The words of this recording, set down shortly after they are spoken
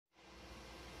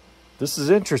This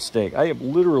is interesting. I am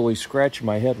literally scratching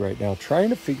my head right now trying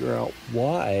to figure out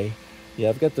why. Yeah,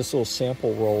 I've got this little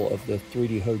sample roll of the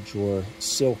 3D Hojor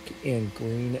silk in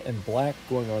green and black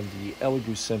going on the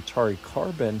Elegoo Centauri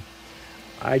carbon.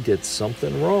 I did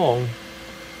something wrong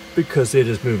because it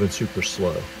is moving super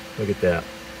slow. Look at that.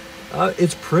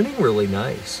 It's printing really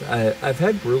nice. I've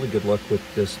had really good luck with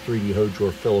this 3D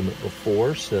Hojor filament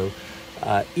before, so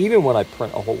even when I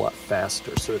print a whole lot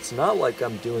faster. So it's not like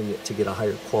I'm doing it to get a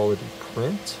higher quality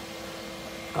print.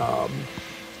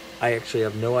 I actually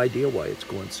have no idea why it's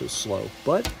going so slow,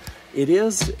 but it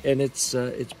is, and it's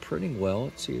printing well.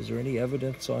 Let's see, is there any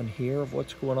evidence on here of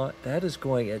what's going on? That is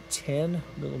going at 10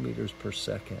 millimeters per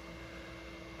second.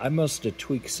 I must have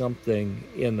tweaked something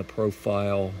in the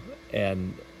profile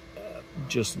and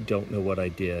just don't know what I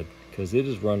did, because it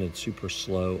is running super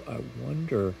slow. I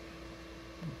wonder,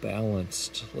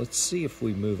 balanced. Let's see if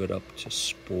we move it up to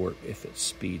sport, if it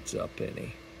speeds up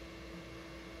any.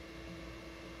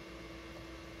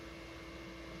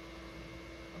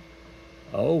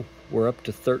 Oh, we're up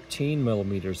to 13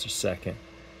 millimeters a second.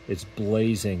 It's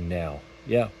blazing now.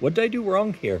 Yeah, what did I do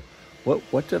wrong here?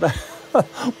 What did I,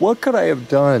 what could I have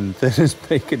done that is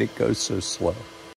making it go so slow?